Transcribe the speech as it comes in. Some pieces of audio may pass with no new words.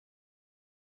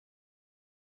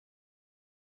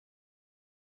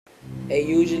A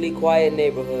usually quiet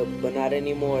neighborhood, but not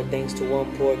anymore thanks to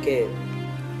one poor kid.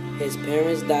 His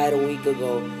parents died a week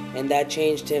ago, and that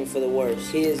changed him for the worse.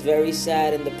 He is very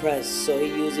sad and depressed, so he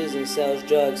uses and sells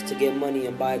drugs to get money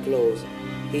and buy clothes.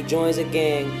 He joins a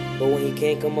gang, but when he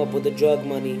can't come up with the drug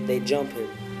money, they jump him.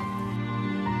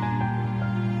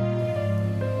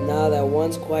 Now that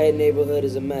once quiet neighborhood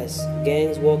is a mess,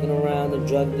 gangs walking around and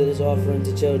drug dealers offering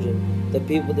to children, the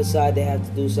people decide they have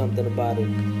to do something about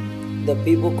it. The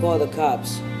people call the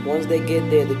cops. Once they get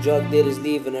there, the drug dealers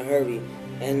leave in a hurry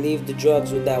and leave the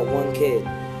drugs with that one kid.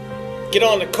 Get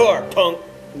on the car, punk!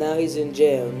 Now he's in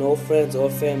jail, no friends or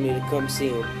family to come see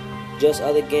him, just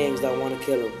other gangs that want to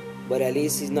kill him. But at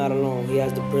least he's not alone, he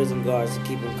has the prison guards to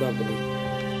keep him company.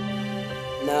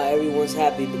 Now everyone's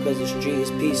happy because the street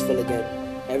is peaceful again.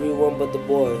 Everyone but the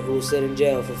boy who will sit in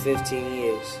jail for 15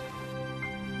 years.